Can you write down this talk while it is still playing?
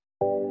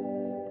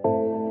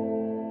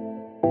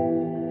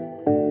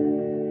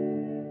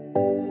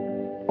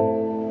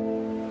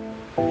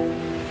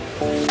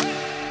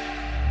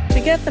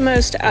To get the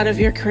most out of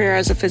your career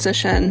as a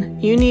physician,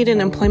 you need an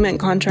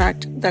employment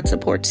contract that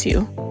supports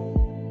you.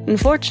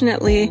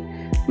 Unfortunately,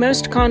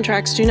 most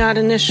contracts do not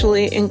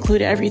initially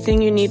include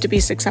everything you need to be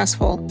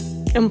successful.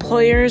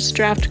 Employers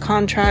draft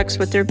contracts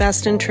with their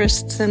best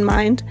interests in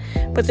mind,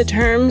 but the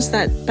terms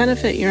that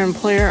benefit your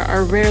employer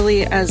are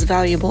rarely as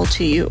valuable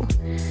to you.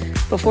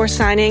 Before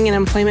signing an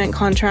employment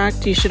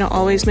contract, you should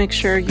always make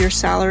sure your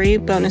salary,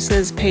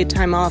 bonuses, paid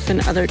time off,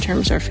 and other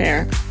terms are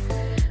fair.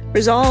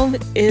 Resolve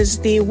is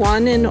the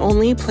one and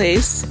only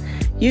place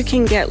you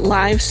can get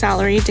live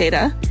salary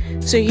data,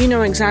 so you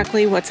know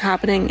exactly what's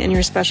happening in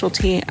your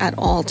specialty at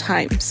all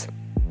times.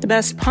 The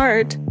best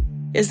part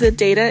is that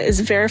data is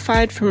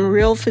verified from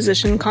real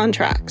physician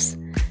contracts.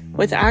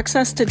 With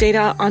access to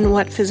data on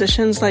what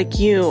physicians like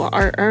you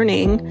are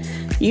earning,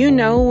 you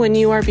know when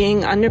you are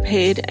being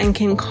underpaid and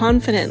can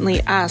confidently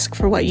ask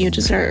for what you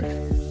deserve.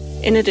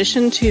 In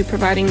addition to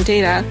providing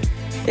data,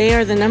 they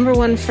are the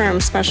 #1 firm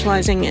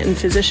specializing in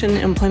physician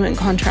employment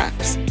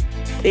contracts.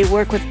 They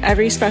work with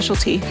every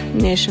specialty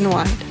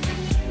nationwide.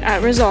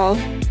 At Resolve,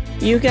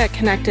 you get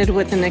connected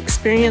with an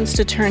experienced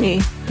attorney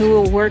who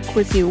will work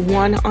with you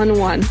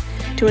one-on-one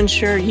to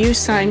ensure you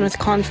sign with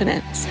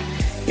confidence.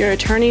 Your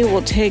attorney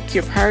will take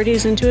your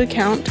priorities into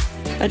account,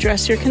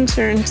 address your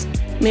concerns,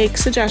 make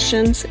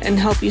suggestions, and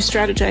help you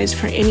strategize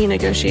for any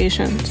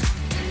negotiations.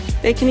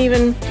 They can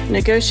even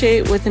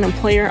negotiate with an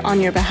employer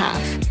on your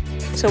behalf.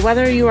 So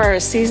whether you are a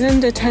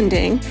seasoned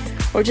attending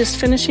or just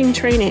finishing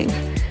training,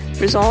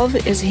 Resolve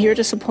is here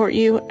to support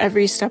you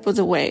every step of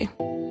the way.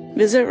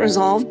 Visit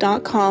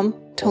resolve.com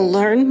to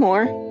learn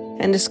more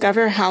and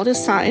discover how to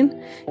sign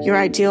your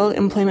ideal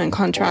employment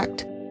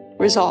contract.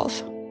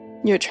 Resolve,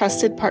 your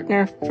trusted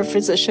partner for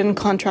physician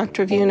contract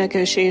review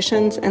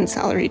negotiations and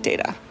salary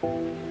data.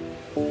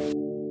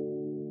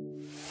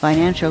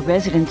 Financial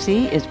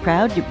Residency is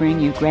proud to bring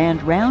you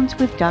Grand Rounds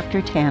with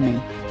Dr. Tammy.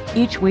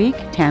 Each week,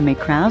 Tammy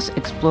Crouse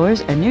explores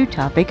a new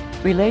topic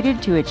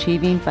related to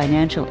achieving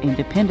financial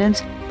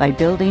independence by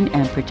building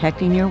and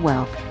protecting your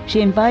wealth. She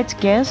invites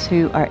guests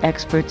who are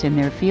experts in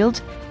their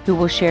fields who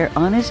will share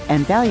honest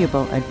and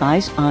valuable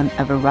advice on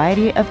a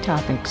variety of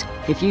topics.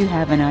 If you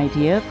have an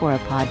idea for a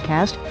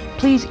podcast,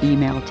 please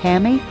email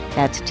Tammy,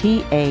 that's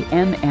Tammy,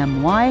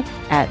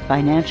 at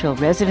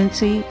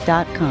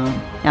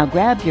financialresidency.com. Now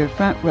grab your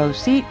front row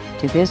seat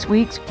to this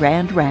week's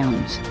Grand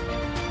Rounds.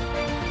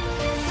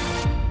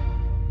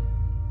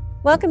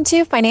 Welcome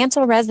to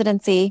Financial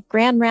Residency,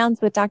 Grand Rounds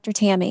with Dr.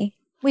 Tammy.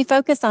 We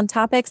focus on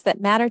topics that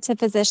matter to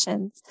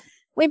physicians.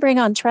 We bring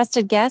on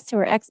trusted guests who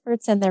are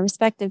experts in their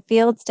respective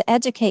fields to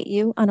educate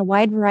you on a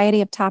wide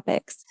variety of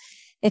topics.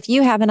 If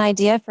you have an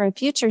idea for a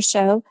future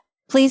show,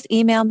 please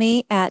email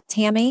me at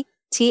Tammy,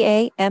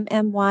 Tammy, at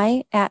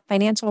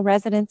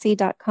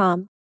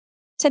financialresidency.com.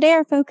 Today,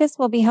 our focus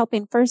will be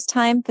helping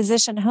first-time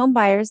physician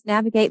homebuyers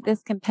navigate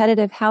this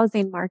competitive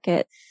housing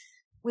market.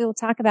 We will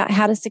talk about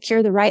how to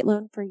secure the right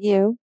loan for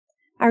you.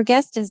 Our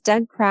guest is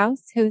Doug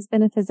Crouse, who has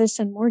been a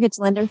physician mortgage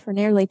lender for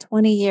nearly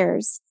 20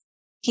 years.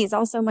 He's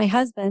also my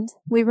husband.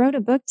 We wrote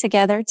a book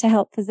together to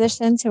help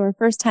physicians who are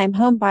first-time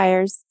home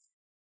buyers.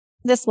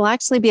 This will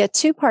actually be a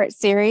 2-part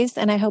series,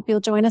 and I hope you'll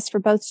join us for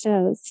both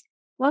shows.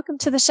 Welcome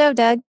to the show,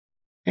 Doug.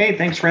 Hey,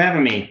 thanks for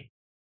having me.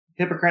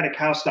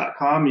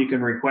 HippocraticHouse.com, you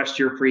can request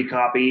your free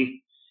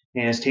copy.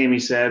 And as Tammy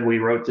said, we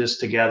wrote this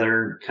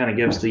together, kind of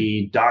gives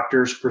the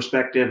doctor's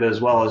perspective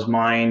as well as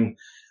mine.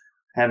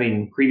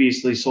 Having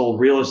previously sold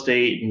real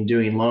estate and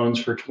doing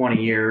loans for 20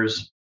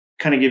 years,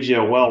 kind of gives you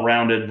a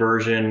well-rounded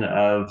version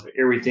of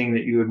everything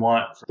that you would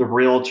want from the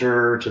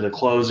realtor to the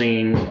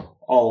closing,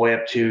 all the way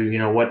up to,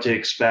 what to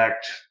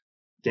expect,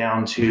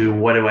 down to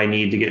what do I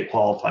need to get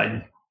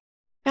qualified.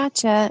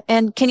 Gotcha.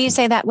 And can you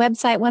say that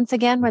website once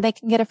again where they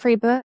can get a free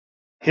book?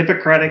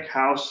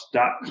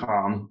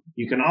 HippocraticHouse.com.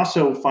 You can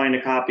also find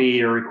a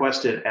copy or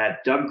request it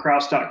at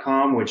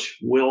DougCrouse.com, which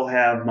will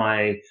have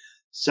my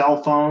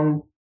cell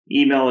phone,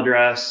 email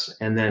address,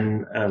 and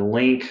then a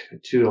link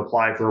to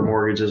apply for a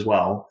mortgage as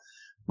well.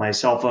 My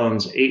cell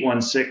phone's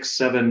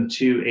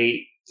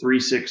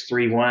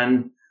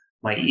 816-728-3631.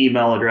 My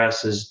email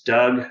address is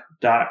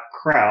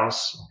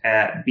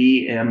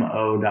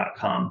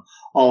doug.crouse@bmo.com.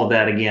 All of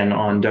that again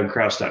on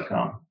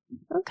dougcrouse.com.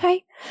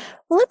 Okay.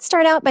 Well, let's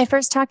start out by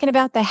first talking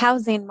about the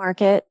housing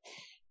market.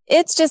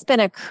 It's just been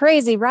a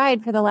crazy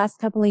ride for the last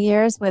couple of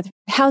years with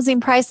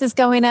housing prices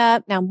going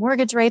up. Now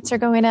mortgage rates are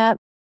going up.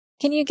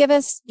 Can you give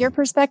us your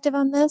perspective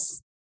on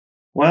this?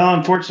 Well,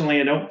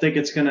 unfortunately, I don't think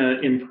it's going to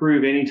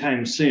improve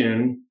anytime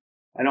soon.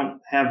 I don't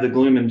have the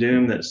gloom and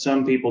doom that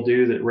some people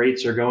do, that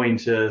rates are going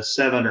to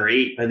 7 or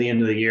 8 by the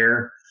end of the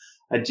year.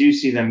 I do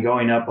see them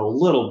going up a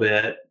little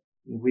bit.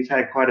 We've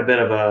had quite a bit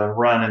of a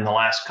run in the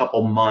last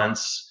couple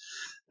months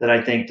that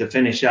I think to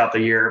finish out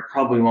the year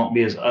probably won't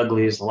be as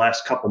ugly as the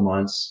last couple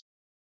months.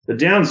 The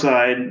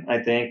downside, I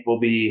think, will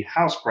be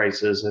house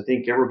prices. I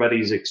think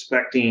everybody's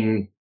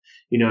expecting,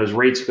 as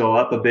rates go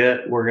up a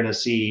bit, we're going to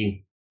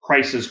see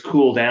prices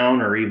cool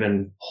down or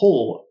even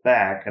pull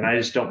back. And I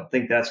just don't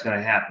think that's going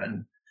to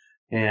happen.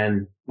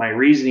 And my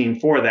reasoning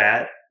for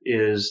that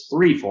is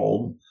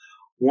threefold.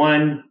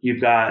 One,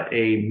 you've got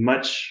a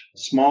much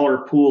smaller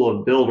pool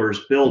of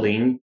builders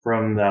building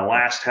from the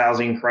last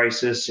housing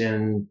crisis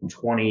in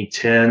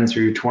 2010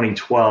 through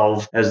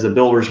 2012. As the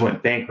builders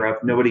went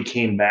bankrupt, nobody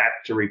came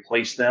back to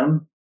replace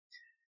them.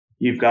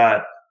 You've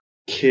got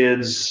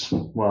kids,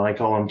 well, I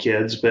call them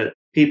kids, but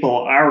people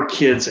our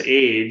kids'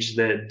 age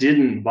that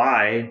didn't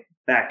buy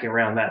back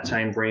around that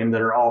time frame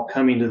that are all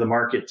coming to the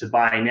market to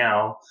buy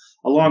now,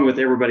 along with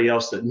everybody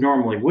else that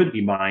normally would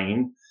be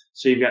buying.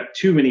 So you've got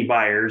too many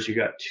buyers, you've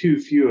got too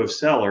few of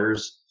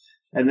sellers.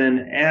 And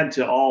then add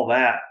to all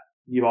that,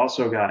 you've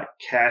also got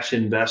cash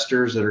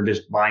investors that are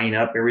just buying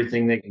up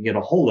everything they can get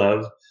a hold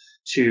of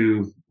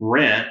to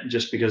rent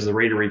just because the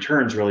rate of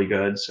return is really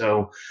good.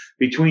 So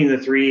between the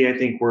three, I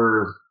think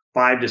we're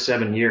 5 to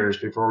 7 years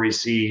before we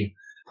see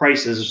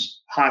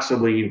prices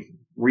possibly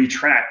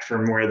retract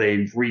from where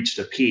they've reached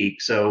a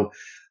peak. So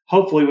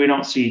hopefully we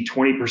don't see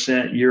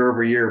 20% year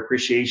over year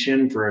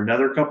appreciation for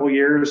another couple of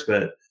years,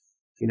 but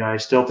I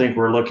still think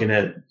we're looking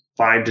at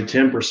 5 to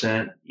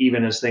 10%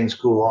 even as things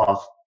cool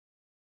off.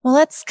 Well,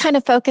 let's kind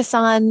of focus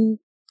on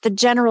the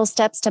general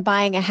steps to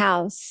buying a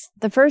house.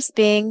 The first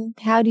being,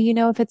 how do you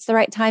know if it's the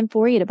right time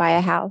for you to buy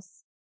a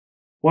house?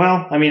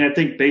 Well, I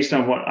think based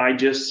on what I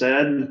just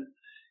said,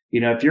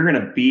 if you're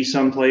going to be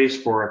someplace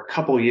for a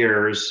couple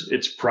years,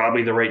 it's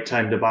probably the right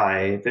time to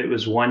buy. If it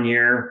was 1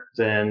 year,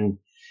 then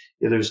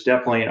there's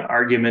definitely an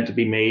argument to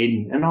be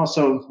made, and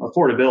also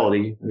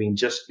affordability.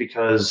 Just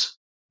because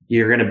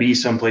you're going to be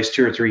someplace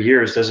 2 or 3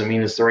 years doesn't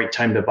mean it's the right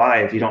time to buy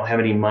if you don't have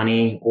any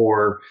money,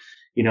 or,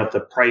 if the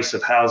price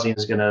of housing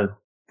is going to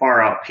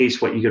far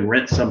outpace what you could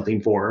rent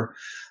something for.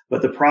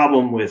 But the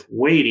problem with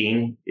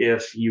waiting,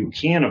 if you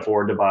can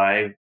afford to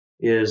buy,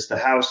 is the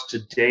house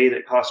today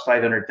that costs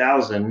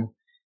 $500,000.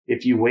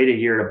 If you wait a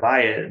year to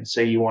buy it and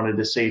say you wanted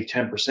to save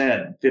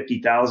 10%,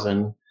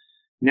 $50,000,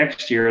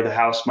 next year the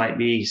house might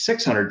be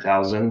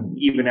 $600,000.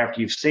 Even after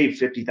you've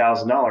saved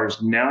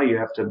 $50,000, now you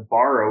have to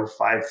borrow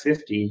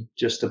 $550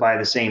 just to buy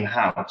the same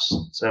house.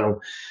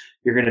 So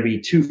you're going to be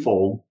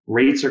twofold.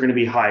 Rates are going to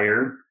be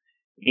higher,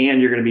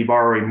 and you're going to be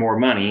borrowing more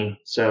money.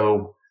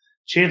 So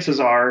chances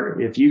are,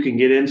 if you can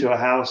get into a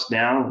house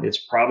now, it's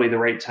probably the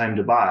right time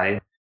to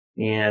buy.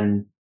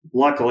 And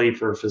luckily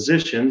for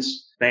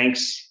physicians,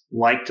 banks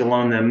like to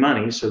loan them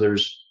money. So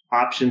there's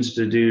options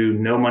to do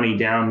no money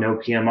down, no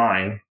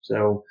PMI.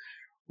 So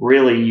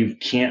really, you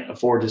can't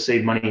afford to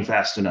save money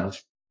fast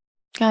enough.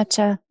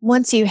 Gotcha.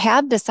 Once you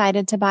have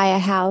decided to buy a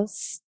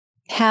house,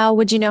 how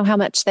would you know how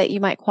much that you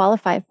might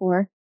qualify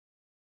for?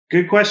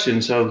 Good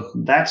question. So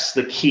that's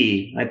the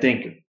key. I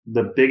think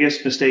the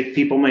biggest mistake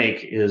people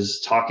make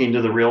is talking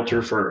to the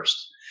realtor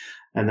first.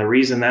 And the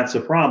reason that's a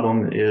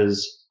problem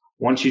is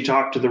once you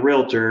talk to the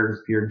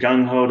realtor, you're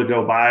gung-ho to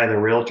go buy. The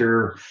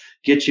realtor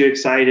gets you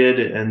excited,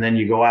 and then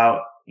you go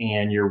out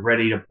and you're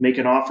ready to make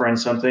an offer on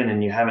something,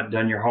 and you haven't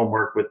done your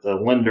homework with the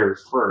lender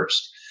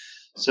first.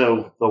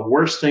 So the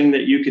worst thing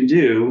that you can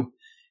do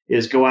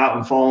is go out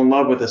and fall in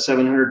love with a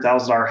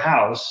 $700,000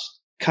 house,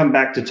 come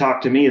back to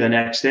talk to me the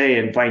next day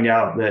and find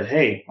out that,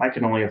 hey, I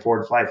can only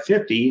afford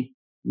 $550.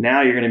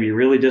 Now you're going to be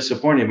really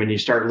disappointed when you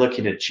start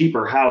looking at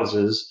cheaper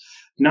houses.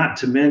 Not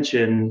to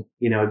mention,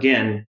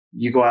 again,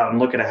 you go out and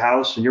look at a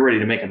house and you're ready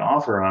to make an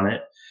offer on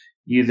it.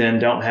 You then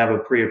don't have a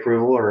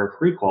pre-approval or a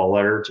pre-qual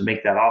letter to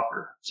make that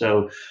offer.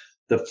 So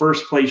the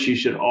first place you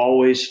should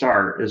always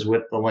start is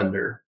with the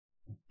lender.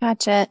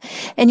 Gotcha.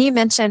 And you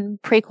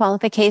mentioned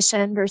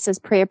pre-qualification versus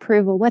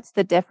pre-approval. What's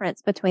the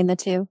difference between the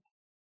two?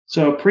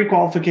 So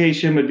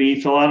pre-qualification would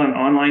be fill out an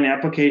online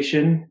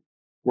application.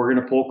 We're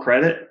going to pull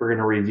credit. We're going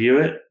to review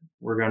it.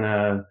 We're going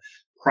to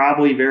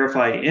probably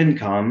verify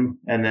income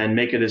and then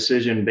make a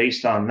decision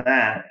based on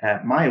that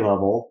at my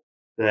level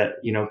that,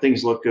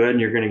 things look good and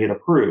you're going to get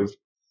approved.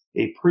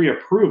 A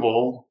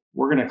pre-approval,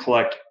 we're going to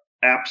collect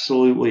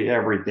absolutely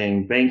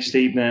everything: bank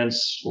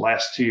statements,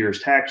 last 2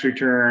 years tax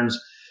returns,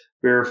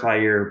 verify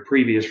your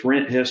previous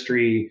rent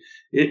history.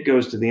 It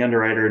goes to the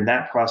underwriter, and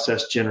that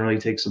process generally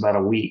takes about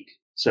a week.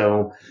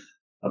 So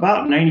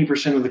about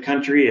 90% of the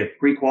country, a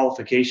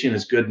pre-qualification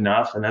is good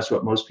enough, and that's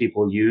what most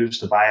people use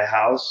to buy a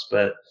house.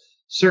 But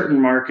certain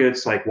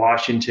markets like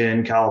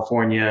Washington,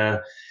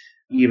 California,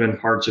 even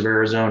parts of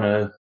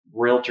Arizona,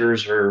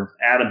 realtors are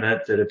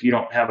adamant that if you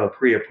don't have a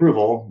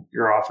pre-approval,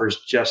 your offer is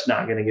just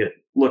not going to get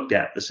looked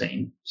at the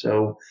same.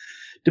 So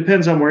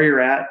depends on where you're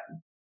at,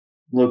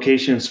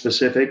 location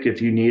specific, if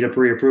you need a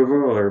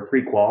pre-approval or a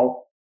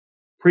pre-qual.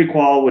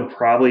 Pre-qual would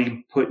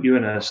probably put you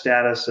in a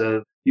status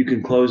of you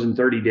can close in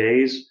 30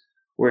 days,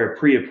 where a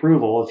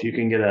pre-approval, if you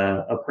can get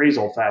an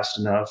appraisal fast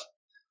enough,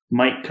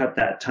 might cut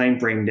that time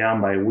frame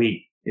down by a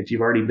week if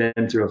you've already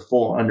been through a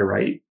full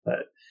underwrite. But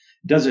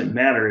it doesn't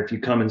matter if you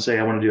come and say,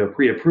 I want to do a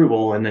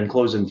pre-approval and then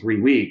close in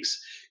 3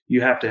 weeks. You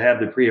have to have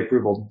the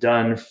pre-approval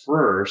done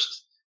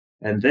first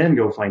and then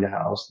go find a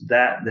house.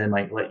 That then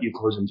might let you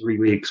close in 3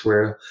 weeks,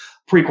 where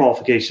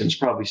pre-qualification is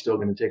probably still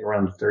going to take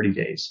around 30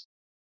 days.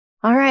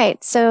 All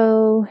right.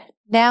 So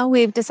now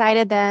we've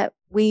decided that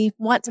we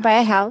want to buy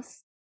a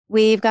house.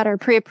 We've got our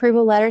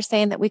pre-approval letter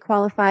saying that we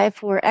qualify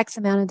for X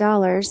amount of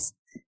dollars.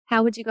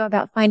 How would you go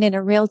about finding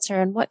a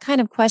realtor, and what kind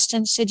of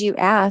questions should you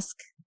ask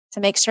to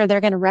make sure they're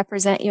going to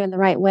represent you in the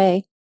right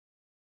way?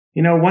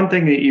 One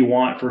thing that you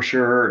want for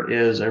sure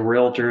is a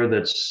realtor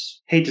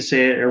that's, hate to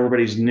say it,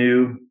 everybody's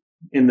new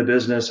in the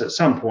business at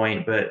some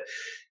point, but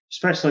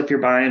especially if you're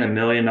buying $1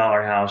 million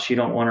house, you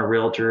don't want a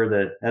realtor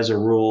that, as a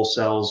rule,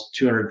 sells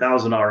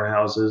 $200,000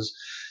 houses.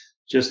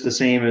 Just the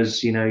same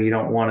as, you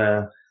don't want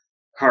a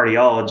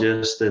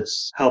cardiologist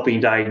that's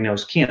helping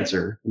diagnose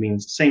cancer. I mean,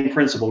 same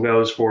principle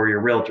goes for your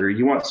realtor.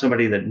 You want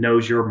somebody that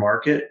knows your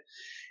market,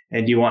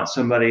 and you want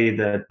somebody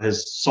that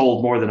has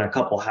sold more than a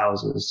couple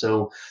houses.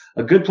 So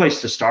a good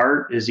place to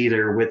start is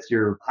either with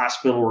your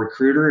hospital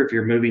recruiter. If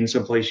you're moving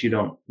someplace you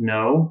don't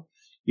know,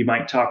 you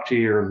might talk to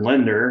your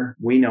lender.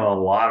 We know a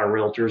lot of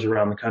realtors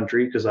around the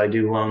country because I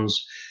do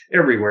loans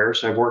everywhere.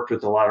 So I've worked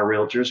with a lot of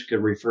realtors.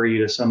 Could refer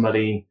you to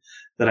somebody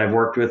that I've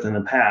worked with in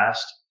the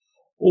past,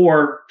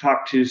 or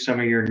talk to some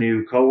of your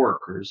new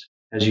coworkers.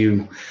 As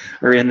you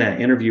are in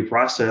that interview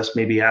process,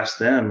 maybe ask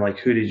them, like,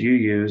 who did you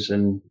use,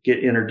 and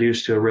get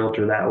introduced to a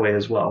realtor that way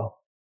as well.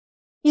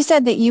 You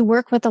said that you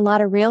work with a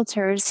lot of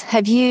realtors.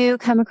 Have you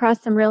come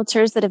across some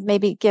realtors that have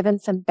maybe given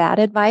some bad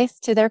advice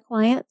to their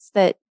clients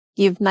that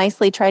you've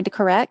nicely tried to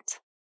correct?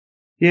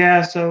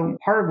 Yeah. So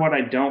part of what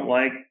I don't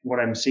like,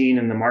 what I'm seeing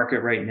in the market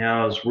right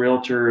now, is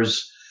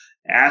realtors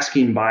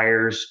asking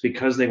buyers,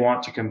 because they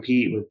want to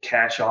compete with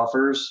cash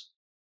offers,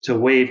 to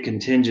waive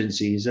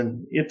contingencies.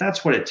 And if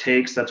that's what it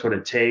takes, that's what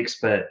it takes.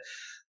 But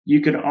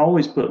you can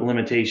always put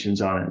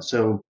limitations on it.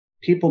 So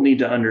people need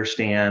to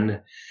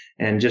understand,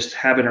 and just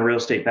having a real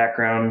estate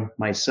background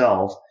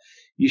myself,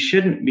 you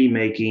shouldn't be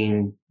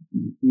making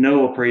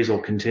no appraisal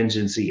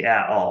contingency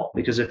at all.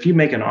 Because if you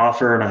make an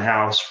offer on a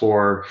house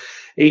for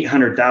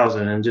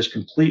 $800,000 and just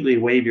completely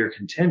waive your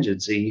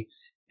contingency,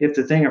 if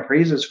the thing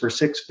appraises for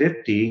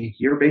 $650,000,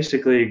 you're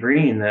basically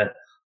agreeing that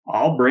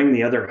I'll bring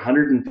the other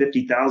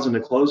 $150,000 to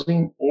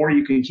closing, or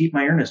you can keep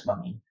my earnest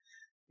money.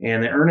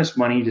 And the earnest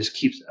money just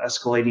keeps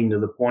escalating to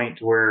the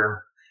point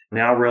where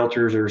now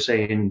realtors are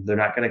saying they're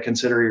not going to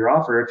consider your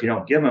offer if you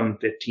don't give them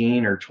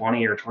 $15,000 or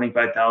 $20,000 or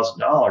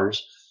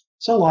 $25,000.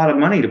 It's a lot of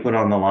money to put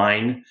on the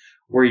line,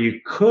 where you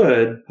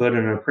could put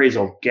an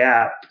appraisal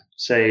gap,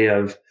 say,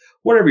 of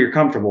whatever you're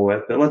comfortable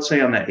with. But let's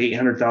say on that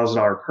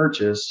 $800,000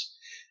 purchase,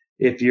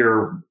 if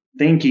you're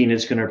thinking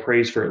it's going to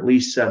appraise for at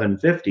least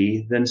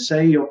 $750,000, then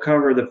say you'll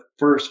cover the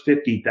first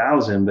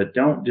 $50,000, but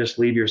don't just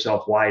leave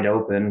yourself wide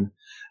open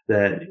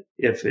that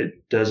if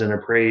it doesn't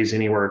appraise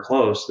anywhere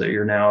close, that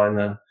you're now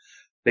in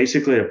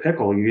basically a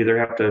pickle. You either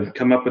have to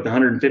come up with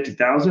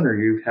 $150,000, or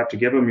you have to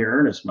give them your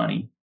earnest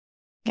money.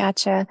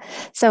 Gotcha.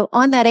 So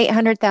on that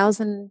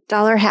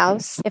 $800,000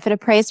 house, if it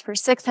appraised for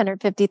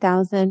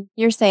 $650,000,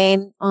 you're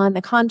saying on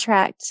the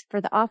contract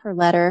for the offer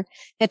letter,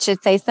 it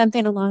should say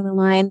something along the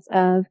lines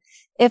of,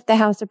 if the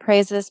house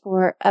appraises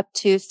for up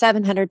to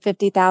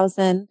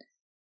 $750,000,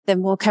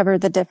 then we'll cover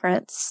the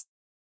difference.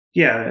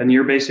 Yeah. And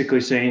you're basically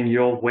saying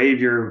you'll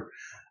waive your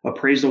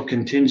appraisal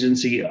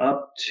contingency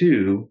up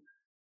to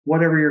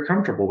whatever you're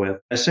comfortable with.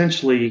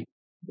 Essentially,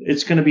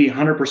 it's going to be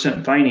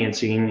 100%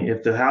 financing.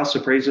 If the house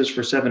appraises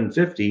for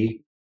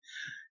 $750,000,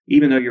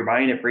 even though you're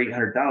buying it for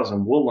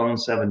 $800,000, we'll loan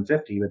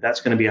 $750,000, but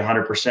that's going to be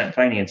 100%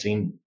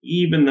 financing,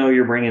 even though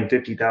you're bringing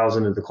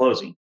 $50,000 to the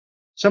closing.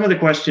 Some of the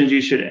questions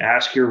you should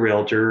ask your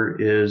realtor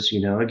is,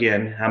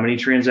 again, how many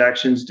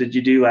transactions did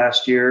you do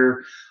last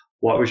year?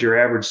 What was your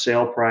average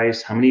sale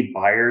price? How many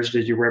buyers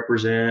did you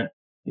represent?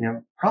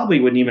 Probably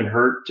wouldn't even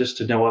hurt just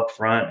to know up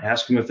front.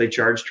 Ask them if they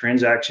charge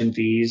transaction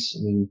fees.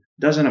 I mean,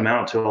 it doesn't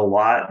amount to a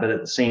lot, but at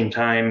the same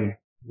time,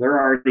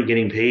 they're already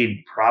getting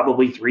paid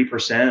probably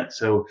 3%.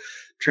 So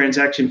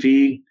transaction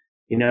fee,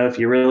 if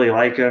you really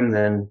like them,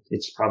 then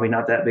it's probably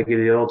not that big a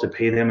deal to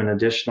pay them an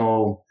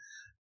additional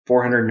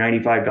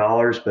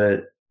 $495,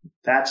 but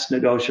that's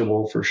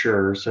negotiable for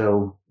sure.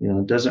 So,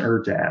 it doesn't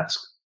hurt to ask.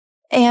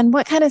 And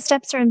what kind of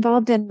steps are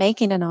involved in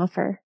making an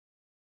offer?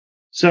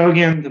 So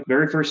again, the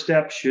very first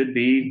step should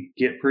be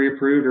get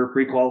pre-approved or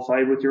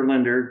pre-qualified with your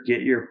lender,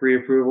 get your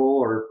pre-approval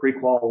or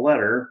pre-qual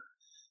letter,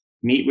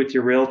 meet with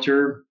your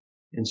realtor,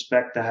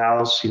 inspect the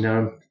house,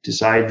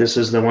 decide this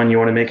is the one you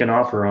want to make an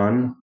offer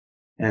on.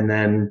 And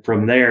then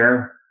from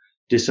there,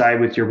 decide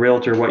with your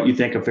realtor what you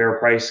think a fair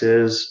price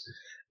is.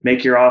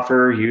 Make your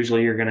offer.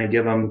 Usually you're going to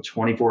give them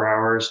 24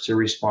 hours to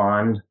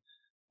respond.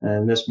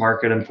 And in this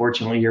market,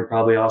 unfortunately, you're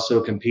probably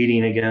also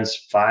competing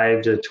against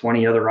 5 to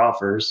 20 other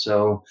offers.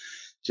 So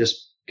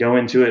just go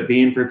into it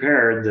being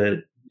prepared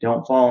that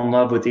don't fall in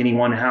love with any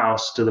one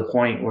house to the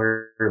point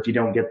where if you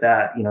don't get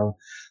that,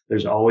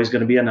 there's always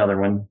going to be another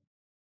one.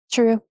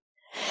 True.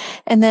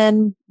 And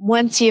then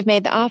once you've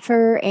made the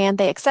offer and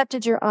they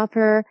accepted your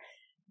offer,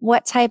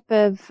 what type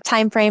of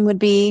time frame would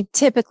be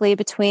typically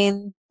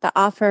between the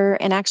offer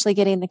and actually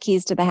getting the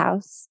keys to the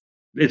house?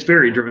 It's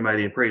very driven by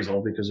the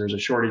appraisal because there's a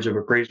shortage of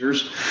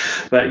appraisers,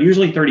 but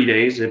usually 30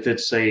 days. If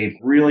it's a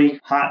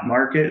really hot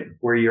market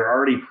where you're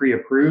already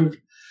pre-approved,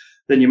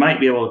 then you might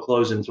be able to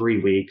close in 3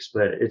 weeks,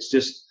 but it's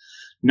just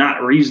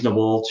not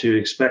reasonable to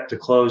expect to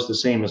close the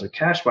same as a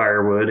cash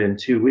buyer would in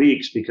 2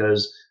 weeks,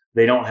 because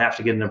they don't have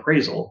to get an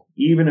appraisal.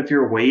 Even if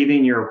you're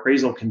waiving your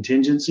appraisal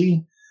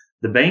contingency,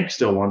 the bank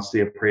still wants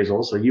the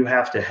appraisal. So you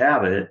have to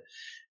have it.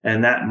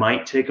 And that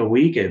might take a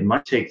week. It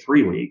might take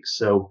 3 weeks.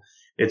 So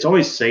it's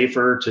always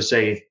safer to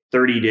say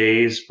 30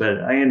 days,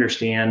 but I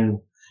understand,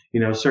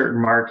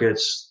 certain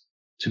markets,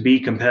 to be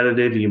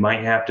competitive, you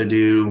might have to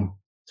do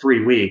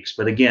 3 weeks.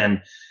 But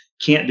again,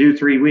 can't do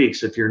 3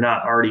 weeks if you're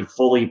not already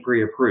fully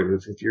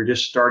pre-approved, if you're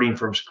just starting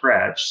from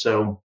scratch.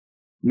 So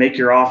make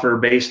your offer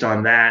based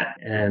on that,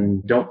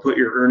 and don't put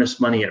your earnest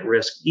money at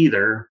risk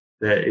either.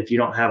 That if you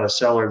don't have a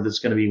seller that's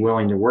going to be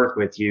willing to work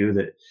with you,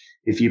 that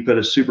if you put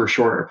a super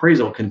short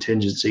appraisal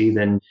contingency,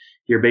 then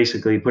you're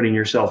basically putting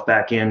yourself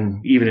back in.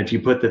 Even if you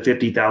put the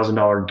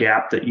 $50,000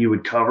 gap that you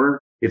would cover,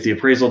 if the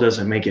appraisal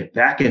doesn't make it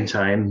back in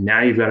time,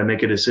 now you've got to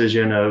make a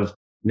decision of,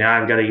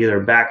 now I've got to either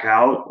back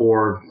out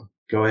or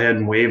go ahead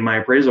and waive my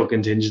appraisal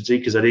contingency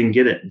because I didn't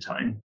get it in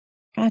time.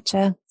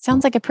 Gotcha.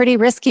 Sounds like a pretty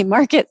risky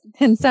market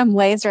in some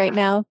ways right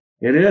now.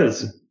 It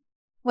is.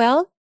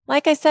 Well,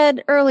 like I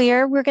said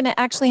earlier, we're going to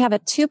actually have a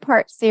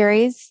 2-part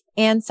series.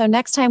 And so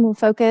next time we'll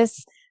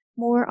focus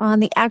more on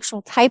the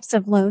actual types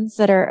of loans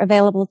that are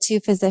available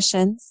to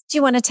physicians. Do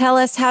you want to tell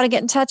us how to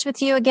get in touch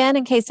with you again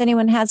in case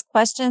anyone has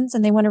questions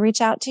and they want to reach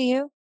out to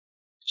you?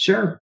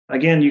 Sure.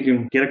 Again, you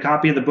can get a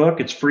copy of the book.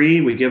 It's free.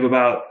 We give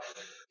about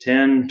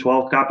 10,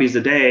 12 copies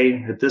a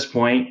day at this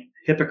point.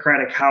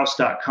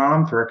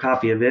 HippocraticHouse.com for a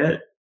copy of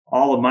it.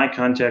 All of my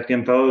contact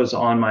info is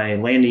on my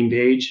landing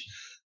page,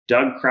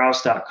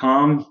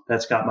 DougCrouse.com.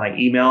 That's got my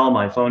email,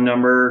 my phone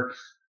number,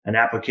 an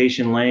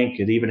application link.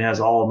 It even has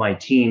all of my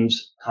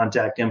team's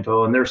contact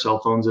info and their cell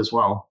phones as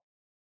well.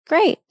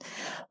 Great.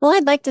 Well,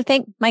 I'd like to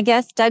thank my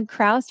guest, Doug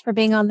Crouse, for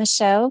being on the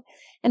show.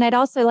 And I'd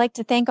also like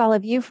to thank all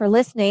of you for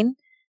listening.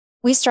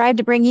 We strive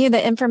to bring you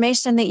the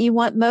information that you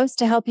want most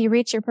to help you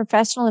reach your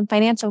professional and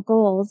financial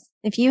goals.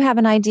 If you have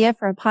an idea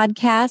for a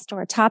podcast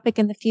or a topic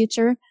in the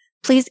future,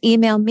 please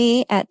email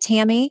me at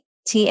Tammy,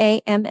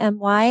 Tammy,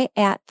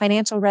 at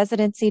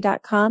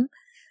financialresidency.com.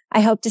 I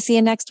hope to see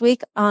you next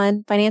week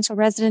on Financial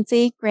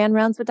Residency Grand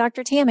Rounds with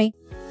Dr. Tammy.